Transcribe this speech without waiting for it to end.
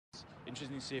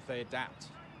Interesting to see if they adapt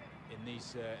in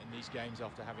these games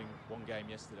after having one game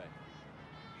yesterday.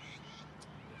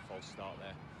 A false start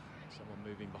there. Someone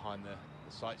moving behind the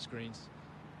sight screens.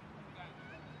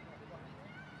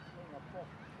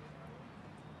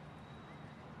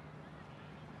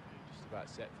 Just about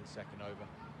set for the second over.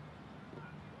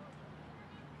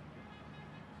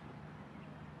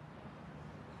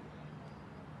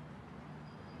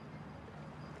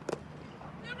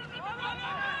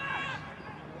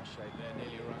 Shape there,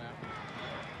 nearly a run out.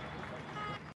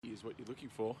 Is what you're looking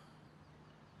for.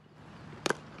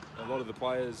 A lot of the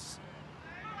players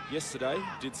yesterday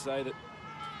did say that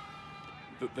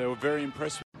they were very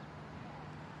impressed.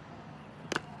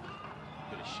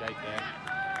 Bit of shape there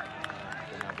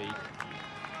for naveed.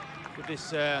 With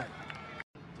this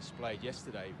displayed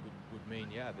yesterday would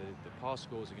mean, yeah, the pass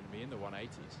scores are going to be in the 180s.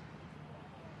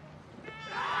 It's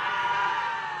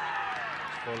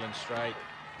fallen straight.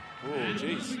 Oh,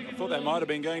 geez. I thought that might have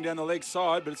been going down the leg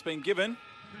side, but it's been given.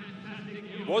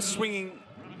 Was swinging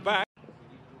back.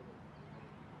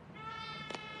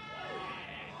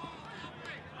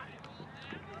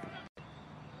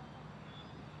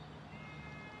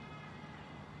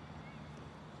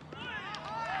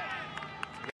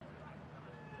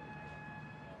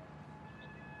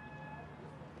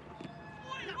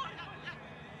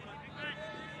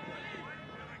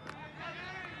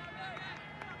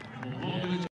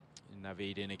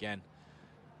 Naveed in again,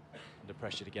 under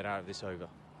pressure to get out of this over.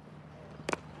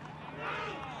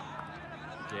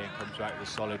 Again, comes back with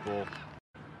a solid ball.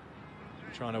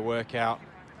 Trying to work out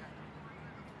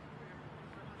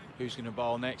who's going to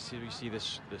bowl next. Here we see the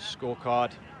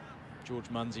scorecard. George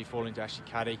Munsey falling to Ashley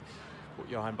Caddy. Put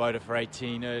Johan Boda for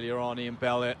 18 earlier on. Ian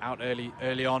Bell out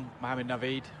early on. Mohamed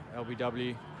Naveed,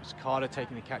 LBW. Chris Carter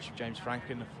taking the catch of James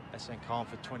Franklin of SN Khan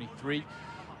for 23.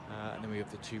 And then we have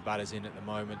the two batters in at the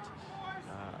moment.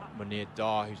 Munir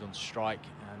Dar, who's on strike,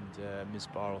 and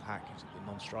Misbah al-Haq, who's at the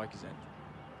non-strikers end.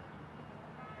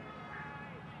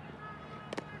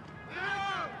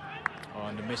 Oh,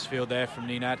 and a misfield there from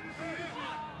Ninad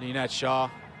Shah.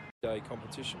 Day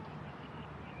competition.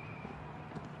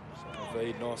 So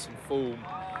Naveed nice and full.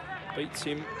 Beats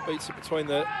it between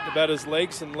the batter's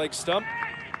legs and leg stump.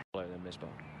 Than Misbah.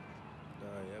 No,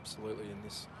 absolutely, and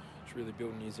this is really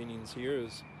building his innings here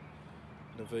as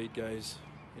Naveed goes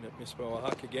in at Misbah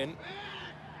al-Haq again.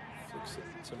 Flicks it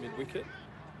to mid-wicket.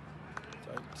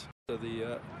 So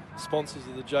the sponsors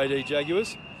of the JD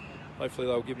Jaguars. Hopefully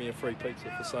they'll give me a free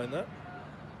pizza for saying that.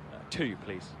 2,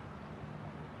 please.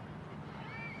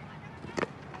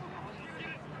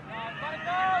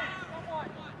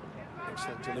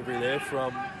 Excellent delivery there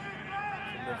from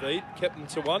Naveed. Kept them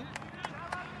to 1.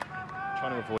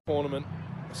 Trying to avoid. Tournament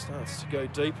starts to go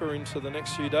deeper into the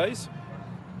next few days.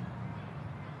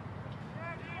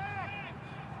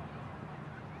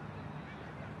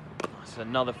 It's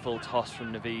another full toss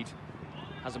from Naveed.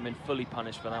 Hasn't been fully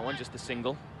punished for that one, just a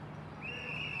single.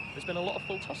 There's been a lot of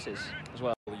full tosses as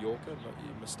well. Yorker,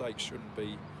 your mistake shouldn't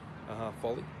be a half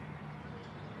volley.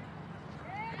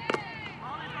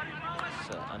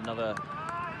 So another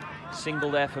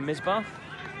single there for Misbah.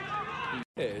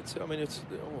 Yeah, it's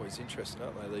always interesting,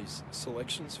 aren't they, these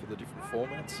selections for the different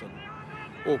formats, and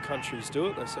all countries do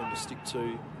it. They seem to stick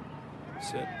to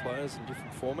certain players in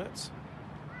different formats.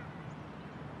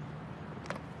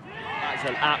 That's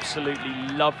an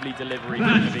absolutely lovely delivery from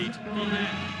Naveed.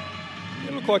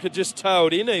 It looked like it just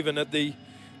tailed in even at the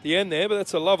end there, but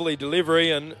that's a lovely delivery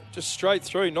and just straight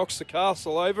through, knocks the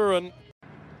castle over. And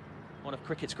one of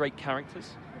cricket's great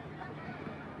characters.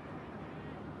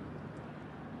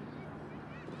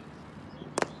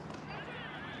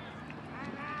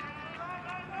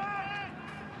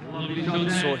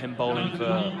 Saw him bowling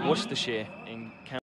for Worcestershire